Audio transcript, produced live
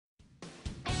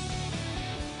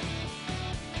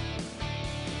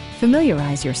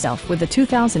Familiarize yourself with the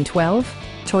 2012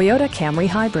 Toyota Camry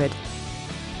Hybrid.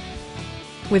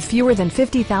 With fewer than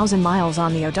 50,000 miles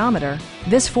on the odometer,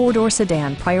 this four-door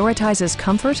sedan prioritizes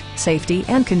comfort, safety,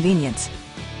 and convenience.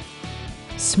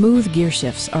 Smooth gear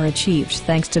shifts are achieved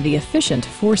thanks to the efficient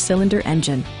four-cylinder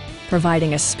engine,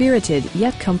 providing a spirited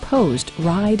yet composed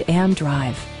ride and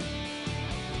drive.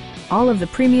 All of the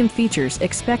premium features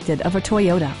expected of a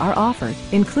Toyota are offered,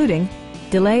 including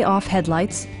delay-off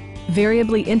headlights,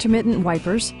 variably intermittent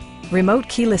wipers, remote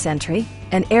keyless entry,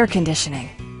 and air conditioning.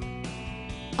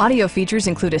 Audio features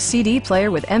include a CD player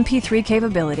with MP3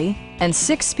 capability and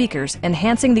 6 speakers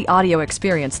enhancing the audio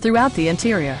experience throughout the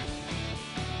interior.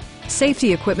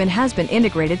 Safety equipment has been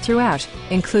integrated throughout,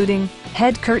 including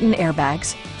head curtain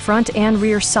airbags, front and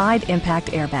rear side impact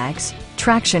airbags,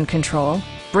 traction control,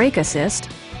 brake assist,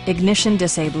 ignition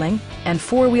disabling, and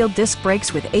 4-wheel disc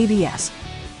brakes with ABS.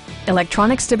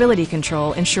 Electronic stability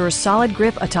control ensures solid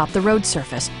grip atop the road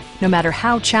surface, no matter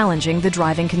how challenging the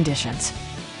driving conditions.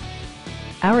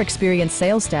 Our experienced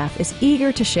sales staff is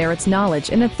eager to share its knowledge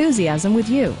and enthusiasm with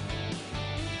you.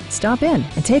 Stop in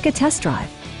and take a test drive.